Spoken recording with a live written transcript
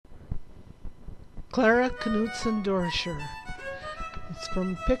Clara Knutson Dorsher. It's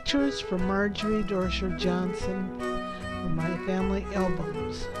from pictures from Marjorie Dorsher Johnson from my family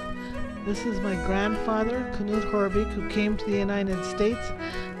albums. This is my grandfather, Knut Horvik, who came to the United States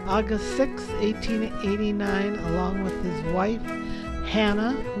August 6, 1889, along with his wife,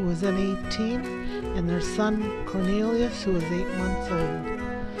 Hannah, who was then 18, and their son, Cornelius, who was 8 months old.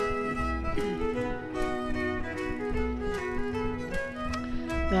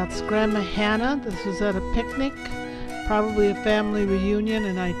 That's Grandma Hannah. This was at a picnic, probably a family reunion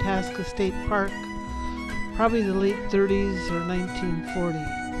in Itasca State Park, probably the late 30s or 1940.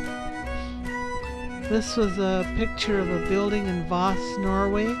 This was a picture of a building in Voss,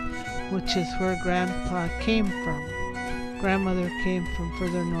 Norway, which is where Grandpa came from. Grandmother came from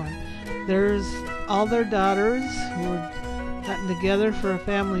further north. There's all their daughters who had gotten together for a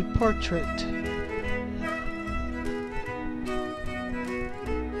family portrait.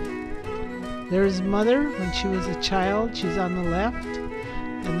 There's Mother when she was a child. She's on the left,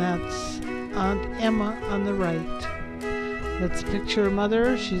 and that's Aunt Emma on the right. That's a picture of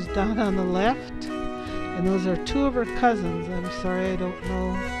Mother. She's down on the left, and those are two of her cousins. I'm sorry, I don't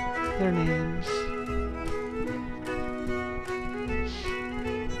know their names.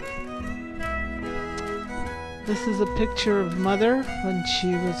 This is a picture of Mother when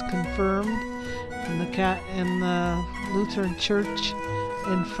she was confirmed in the Lutheran Church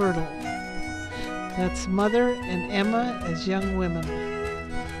in Fertile. That's Mother and Emma as young women.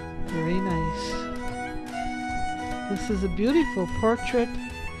 Very nice. This is a beautiful portrait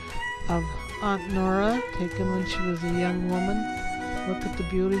of Aunt Nora, taken when she was a young woman. Look at the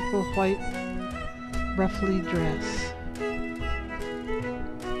beautiful white ruffly dress.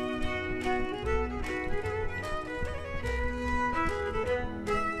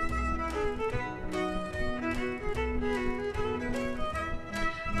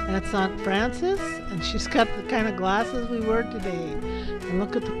 That's Aunt Frances, and she's got the kind of glasses we wear today. And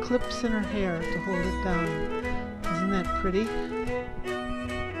look at the clips in her hair to hold it down. Isn't that pretty?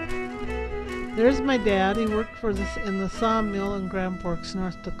 There's my dad. He worked in the sawmill in Grand Forks,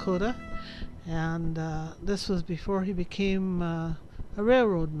 North Dakota. And this was before he became a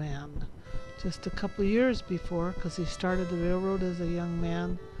railroad man. Just a couple years before, because he started the railroad as a young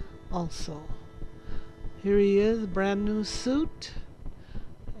man also. Here he is, brand new suit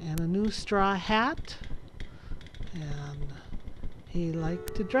and a new straw hat, and he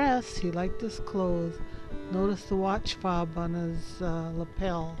liked to dress, he liked his clothes. Notice the watch fob on his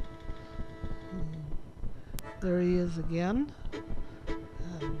lapel. There he is again,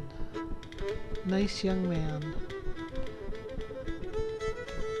 and nice young man.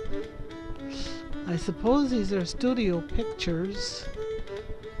 I suppose these are studio pictures.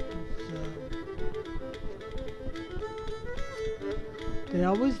 They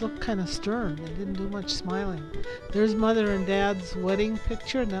always look kind of stern. They didn't do much smiling. There's Mother and Dad's wedding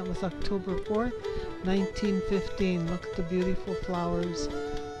picture, and that was October 4th, 1915. Look at the beautiful flowers.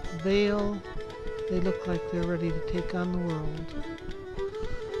 Veil. They look like they're ready to take on the world.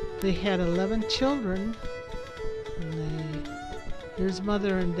 They had 11 children. And here's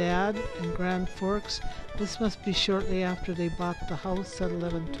Mother and Dad in Grand Forks. This must be shortly after they bought the house at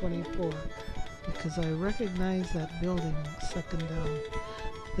 1124. Because I recognize that building second down.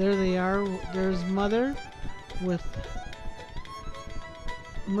 There they are. There's Mother with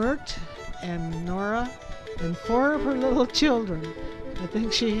Mert and Nora and 4 of her little children. I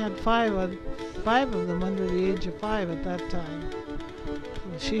think she had five of them under the age of 5 at that time.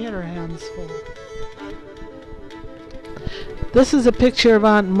 So she had her hands full. This is a picture of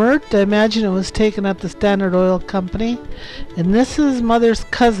Aunt Mert. I imagine it was taken at the Standard Oil Company. And this is Mother's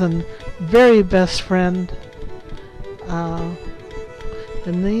cousin, very best friend.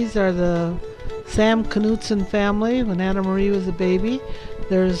 And these are the Sam Knutson family when Anna Marie was a baby.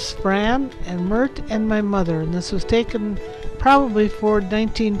 There's Fran and Mert and my mother. And this was taken probably for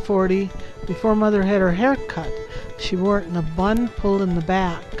 1940, before Mother had her hair cut. She wore it in a bun pulled in the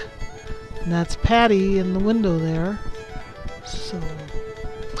back. And that's Patty in the window there. So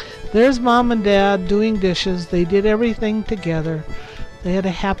there's Mom and Dad doing dishes. They did everything together. They had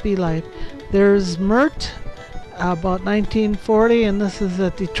a happy life. There's Mert, about 1940, and this is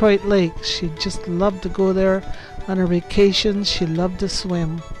at Detroit Lake. She just loved to go there on her vacations. She loved to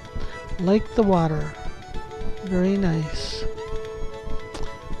swim. Liked the water. Very nice.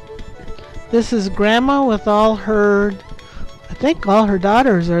 This is Grandma with all her, I think all her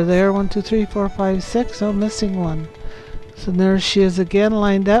daughters are there. 1, 2, 3, 4, 5, 6. Oh, missing one. So there she is again,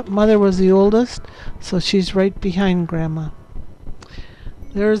 lined up. Mother was the oldest, so she's right behind Grandma.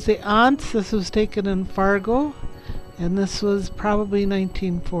 There's the aunts. This was taken in Fargo, and this was probably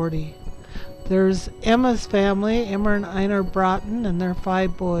 1940. There's Emma's family, Emma and Einar Broughton, and their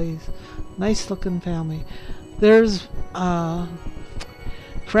 5 boys. Nice looking family. There's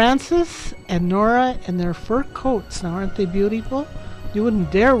Frances and Nora in their fur coats. Now, aren't they beautiful? You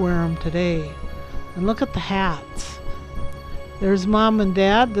wouldn't dare wear them today. And look at the hats. There's Mom and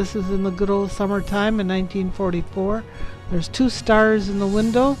Dad. This is in the good old summertime in 1944. There's 2 stars in the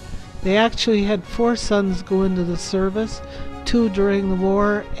window. They actually had 4 sons go into the service, 2 during the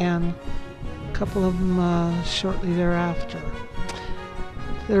war and a couple of them shortly thereafter.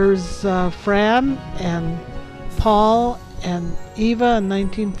 There's Fran and Paul and Eva in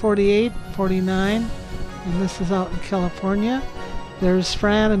 1948, 49, and this is out in California. There's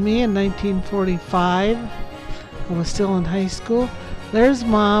Fran and me in 1945. I was still in high school. There's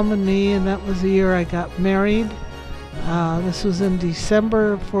Mom and me, and that was the year I got married. This was in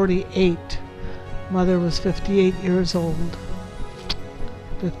December of 48. Mother was 58 years old.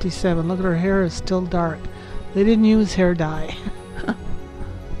 57. Look at her hair, is still dark. They didn't use hair dye.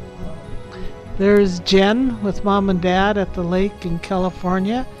 There's Jen with Mom and Dad at the lake in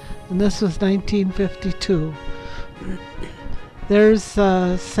California, and this was 1952. There's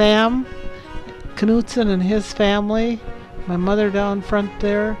Sam Knutson and his family. My mother down front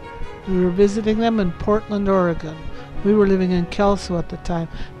there. We were visiting them in Portland, Oregon. We were living in Kelso at the time.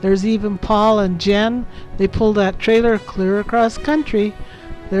 There's even Paul and Jen. They pulled that trailer clear across country.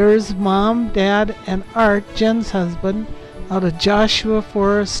 There's Mom, Dad, and Art, Jen's husband, out of Joshua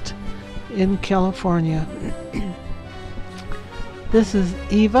Forest in California. This is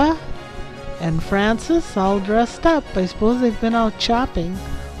Eva and Frances all dressed up. I suppose they've been out shopping.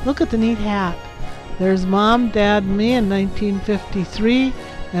 Look at the neat hat. There's Mom, Dad, and me in 1953.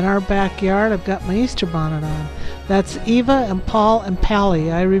 In our backyard, I've got my Easter bonnet on. That's Eva and Paul and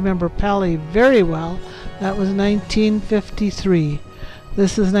Pally. I remember Pally very well. That was 1953.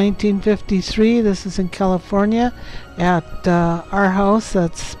 This is 1953. This is in California at our house.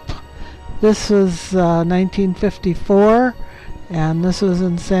 This was 1954, and this was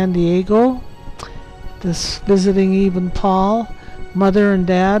in San Diego. This visiting Eve and Paul, Mother and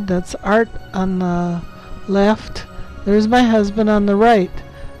Dad. That's Art on the left. There's my husband on the right.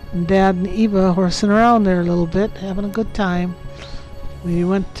 And Dad and Eva horsing around there a little bit, having a good time. We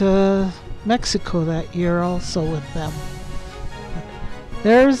went to Mexico that year also with them.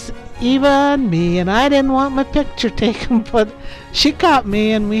 There's Eva and me, and I didn't want my picture taken, but she caught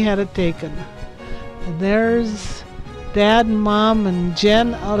me and we had it taken. And there's Dad and Mom and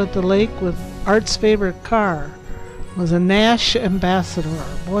Jen out at the lake with Art's favorite car. It was a Nash Ambassador.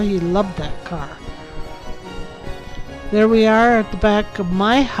 Boy, he loved that car. There we are at the back of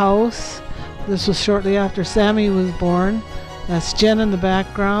my house. This was shortly after Sammy was born. That's Jen in the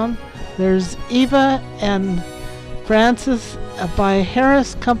background. There's Eva and Frances by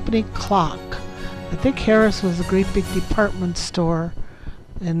Harris Company Clock. I think Harris was a great big department store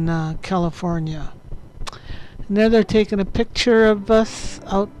in California. And there they're taking a picture of us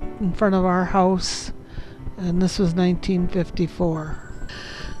out in front of our house. And this was 1954.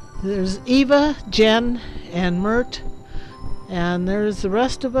 There's Eva, Jen, and Mert. And there's the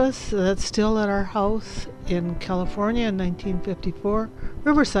rest of us that's still at our house in California in 1954,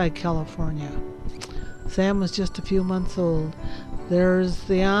 Riverside, California. Sam was just a few months old. There's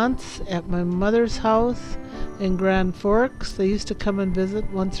the aunts at my mother's house in Grand Forks. They used to come and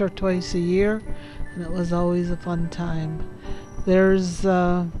visit once or twice a year, and it was always a fun time. There's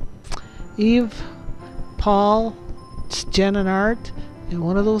Eve, Paul, Jen, and Art in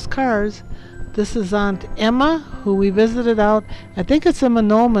one of those cars. This is Aunt Emma, who we visited out, I think it's in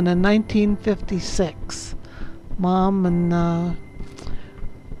Monoman in 1956. Mom and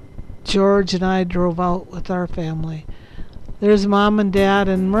George and I drove out with our family. There's Mom and Dad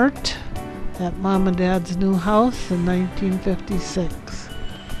and Mert at Mom and Dad's new house in 1956.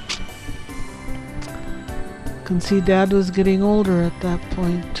 You can see Dad was getting older at that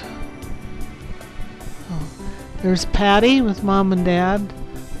point. Oh. There's Patty with Mom and Dad,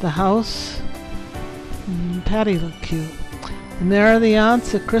 the house. Patty looked cute. And there are the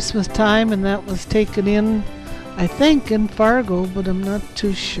aunts at Christmas time, and that was taken in, I think, in Fargo, but I'm not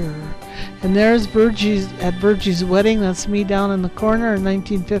too sure. And there's Virgie's at Virgie's wedding. That's me down in the corner in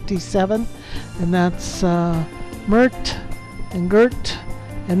 1957. And that's Mert and Gert.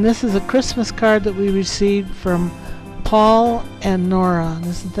 And this is a Christmas card that we received from Paul and Nora. And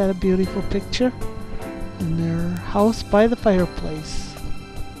isn't that a beautiful picture? In their house by the fireplace.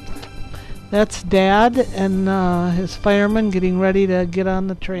 That's Dad and his fireman getting ready to get on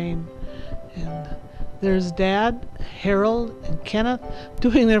the train. And there's Dad, Harold, and Kenneth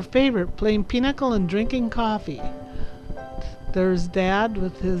doing their favorite, playing pinochle and drinking coffee. there's Dad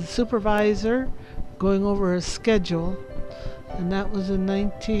with his supervisor going over his schedule, and that was in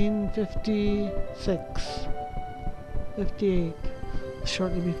 1956, 58,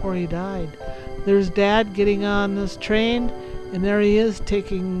 shortly before he died. There's Dad getting on this train, and there he is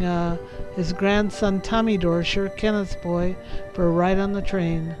taking his grandson Tommy Dorsher, Kenneth's boy, for a ride on the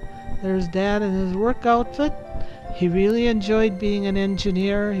train. There's Dad in his work outfit. He really enjoyed being an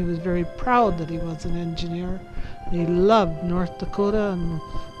engineer. He was very proud that he was an engineer. He loved North Dakota and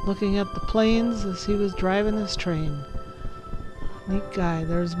looking at the plains as he was driving his train. Neat guy.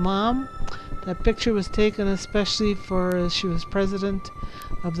 There's Mom. That picture was taken especially for she was president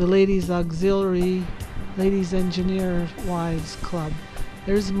of the Ladies Auxiliary Ladies Engineer Wives Club.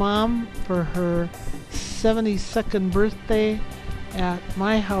 There's Mom for her 72nd birthday at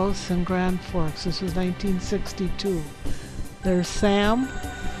my house in Grand Forks. This was 1962. There's Sam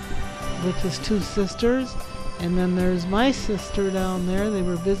with his two sisters, and then there's my sister down there. They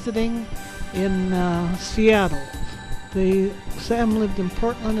were visiting in Seattle. Sam lived in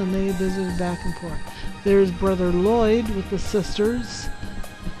Portland, and they visited back and forth. There's Brother Lloyd with the sisters.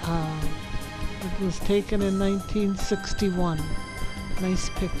 It was taken in 1961. Nice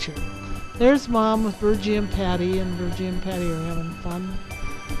picture. There's Mom with Virgie and Patty, and Virgie and Patty are having fun.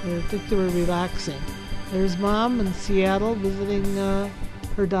 I think they were relaxing. There's Mom in Seattle visiting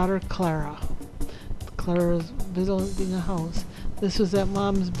her daughter Clara. Clara's visiting a house. This was at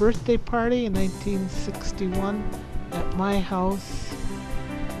Mom's birthday party in 1961 at my house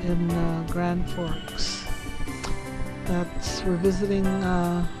in Grand Forks. We're visiting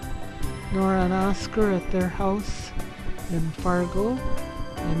Nora and Oscar at their house in Fargo.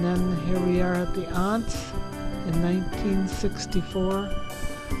 And then here we are at the aunts in 1964.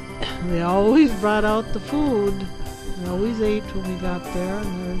 They always brought out the food. We always ate when we got there.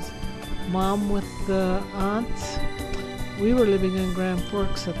 And there's Mom with the aunts. We were living in Grand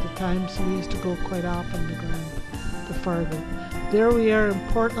Forks at the time, so we used to go quite often to Fargo. There we are in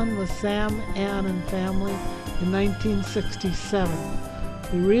Portland with Sam, Ann, and family in 1967.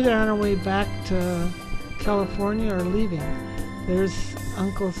 We were either on our way back to California or leaving. There's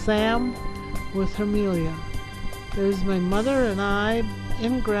Uncle Sam with Hermelia. There's my mother and I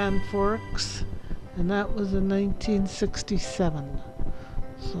in Grand Forks, and that was in 1967.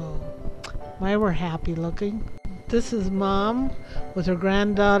 So, we're happy looking. This is Mom with her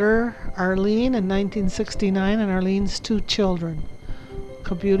granddaughter Arlene in 1969, and Arlene's two children. Look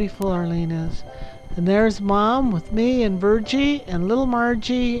how beautiful Arlene is. And there's Mom with me and Virgie and little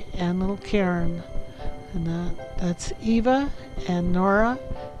Margie and little Karen. And that's Eva and Nora,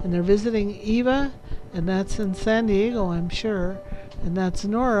 and they're visiting Eva, and that's in San Diego, I'm sure. And that's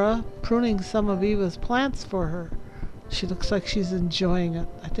Nora pruning some of Eva's plants for her. She looks like she's enjoying it.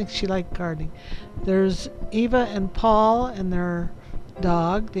 I think she liked gardening. There's Eva and Paul and their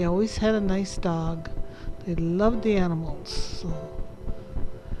dog. They always had a nice dog. They loved the animals. So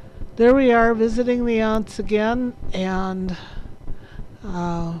there we are visiting the aunts again, and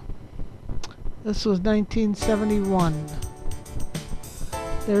this was 1971.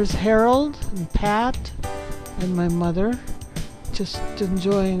 There's Harold and Pat and my mother just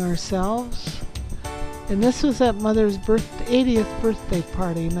enjoying ourselves. And this was at Mother's 80th birthday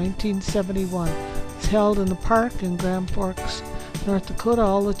party, 1971. It's held in the park in Grand Forks, North Dakota.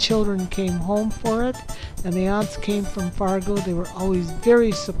 All the children came home for it, and the aunts came from Fargo. They were always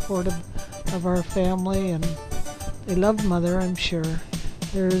very supportive of our family, and they loved Mother, I'm sure.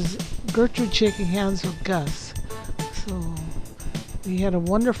 There's Gertrude shaking hands with Gus. So we had a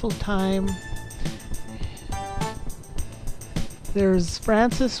wonderful time. There's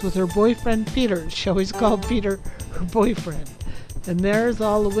Frances with her boyfriend Peter. She always called Peter her boyfriend. And there's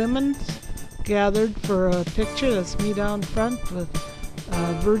all the women gathered for a picture. That's me down front with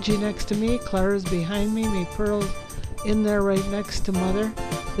Virgie next to me. Clara's behind me. Me Pearl's in there right next to Mother.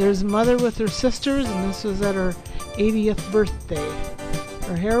 There's Mother with her sisters, and this was at her 80th birthday.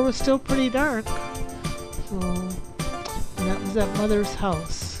 Her hair was still pretty dark. And that was at Mother's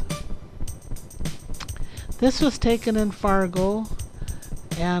house. This was taken in Fargo,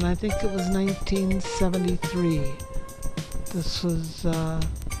 and I think it was 1973. This was the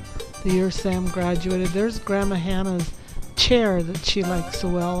year Sam graduated. There's Grandma Hannah's chair that she liked so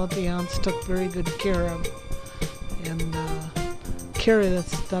well that the aunts took very good care of. And Carrie,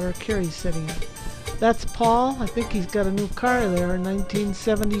 that's daughter Carrie's sitting in. That's Paul. I think he's got a new car there,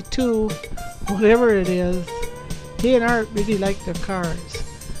 1972, whatever it is. He and Art really like their cars.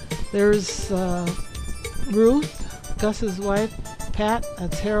 There's Ruth, Gus's wife, Pat,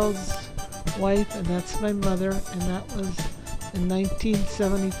 that's Harold's wife, and that's my mother, and that was in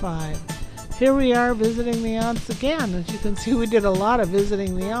 1975. here we are visiting the aunts again. As you can see, we did a lot of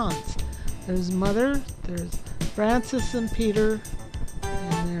visiting the aunts. There's Mother, there's Frances and Peter,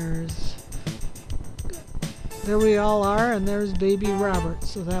 and there we all are, and there's baby Robert.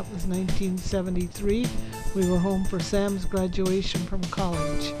 So that was 1973. We were home for Sam's graduation from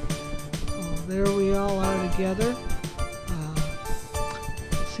college. So there we all are together.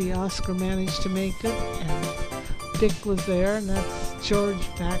 See, Oscar managed to make it, and Dick was there, and that's George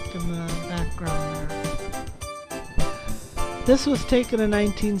back in the background there. This was taken in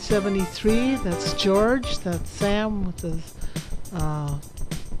 1973. That's George. That's Sam with his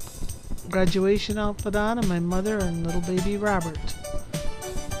graduation outfit on, and my mother and little baby Robert.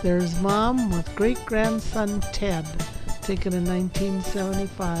 There's Mom with great-grandson Ted, taken in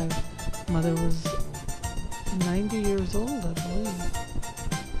 1975. Mother was 90 years old, I believe.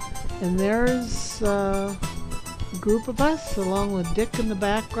 And there's a group of us, along with Dick in the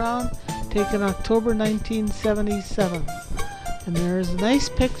background, taken October 1977. And there's a nice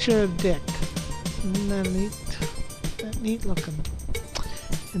picture of Dick. Isn't that neat looking?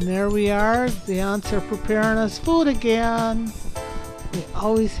 And there we are. The aunts are preparing us food again. We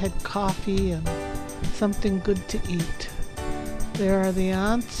always had coffee and something good to eat. There are the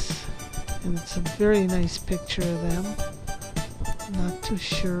aunts, and it's a very nice picture of them. Not too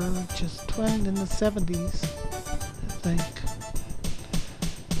sure, just twin in the 70s, I think.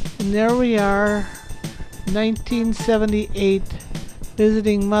 And there we are, 1978,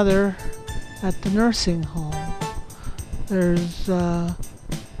 visiting Mother at the nursing home. There's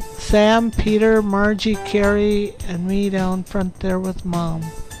Sam, Peter, Margie, Carrie, and me down front there with Mom.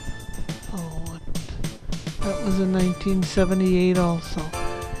 Oh, that was in 1978 also.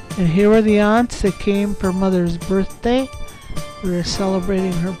 And here are the aunts that came for Mother's birthday. We were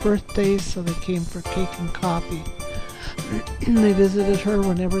celebrating her birthday, so they came for cake and coffee. They visited her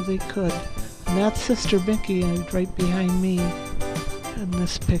whenever they could. And that's Sister Mickey right behind me in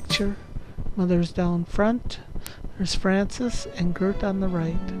this picture. Mother's down front. There's Frances and Gert on the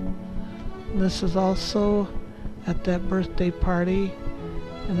right. And this is also at that birthday party,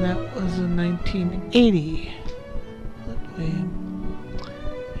 and that was in 1980.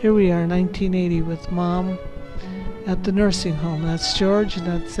 Here we are, 1980, with Mom at the nursing home. That's George, and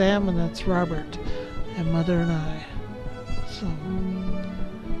that's Sam, and that's Robert, and Mother and I. So,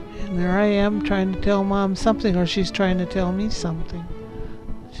 and there I am trying to tell Mom something, or she's trying to tell me something.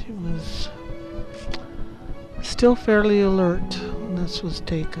 She was still fairly alert when this was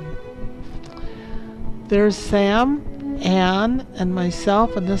taken. There's Sam, Ann, and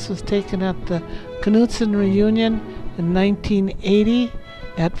myself, and this was taken at the Knutson reunion in 1980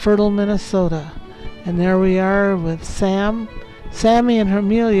 at Fertile, Minnesota. And there we are with Sammy and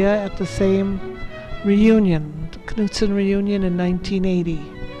Hermelia at the same reunion, the Knutson reunion in 1980.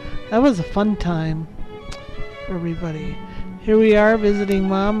 That was a fun time for everybody. Here we are visiting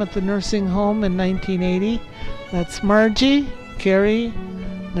Mom at the nursing home in 1980. That's Margie, Carrie,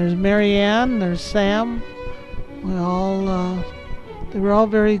 there's Mary Ann, there's Sam. They were all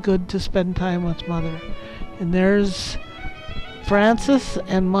very good to spend time with Mother. And there's Frances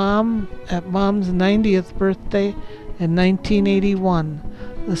and Mom at Mom's 90th birthday in 1981.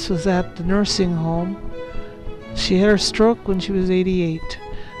 This was at the nursing home. She had her stroke when she was 88.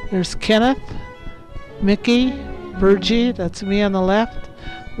 There's Kenneth, Mickey, Virgie, that's me on the left,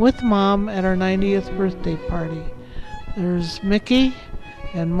 with Mom at her 90th birthday party. There's Mickey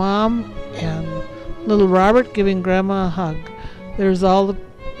and Mom and little Robert giving Grandma a hug. There's all the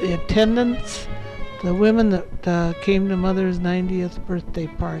attendants, the women that came to Mother's 90th birthday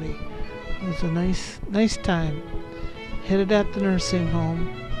party. It was a nice time. Headed at the nursing home.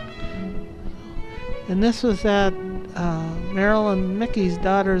 And this was at Marilyn Mickey's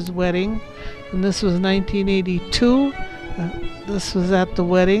daughter's wedding. And this was 1982. This was at the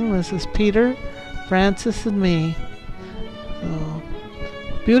wedding. This is Peter, Frances, and me. So,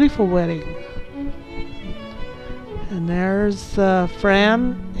 beautiful wedding. And there's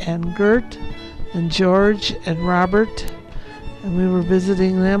Fran and Gert and George and Robert, and we were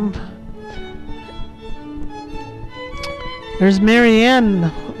visiting them. There's Mary Ann,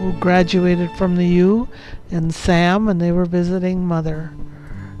 who graduated from the U, and Sam, and they were visiting Mother.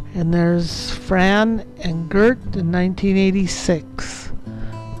 And there's Fran and Gert in 1986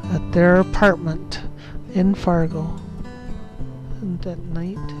 at their apartment in Fargo. Isn't that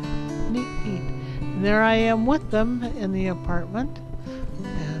neat? Neat. And there I am with them in the apartment,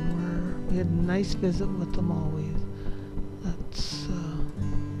 and we had a nice visit with them always.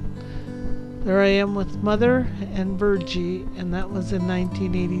 There I am with Mother and Virgie, and that was in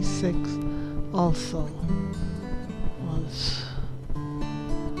 1986 also.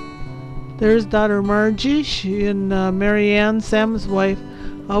 There's daughter Margie. She and Mary Ann, Sam's wife,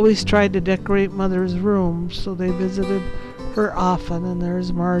 always tried to decorate Mother's room, so they visited her often. And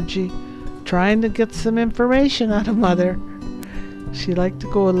there's Margie trying to get some information out of Mother. She liked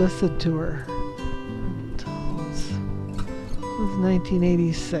to go and listen to her. It was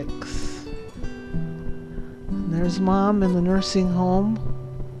 1986. And there's Mom in the nursing home.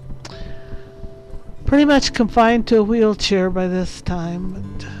 Pretty much confined to a wheelchair by this time, but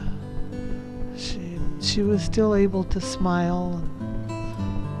she was still able to smile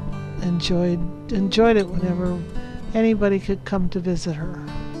and enjoyed it whenever anybody could come to visit her.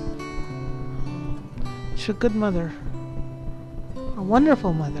 She's a good mother, a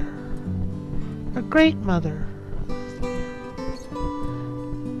wonderful mother, a great mother.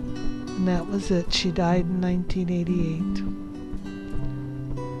 And that was it. She died in 1988.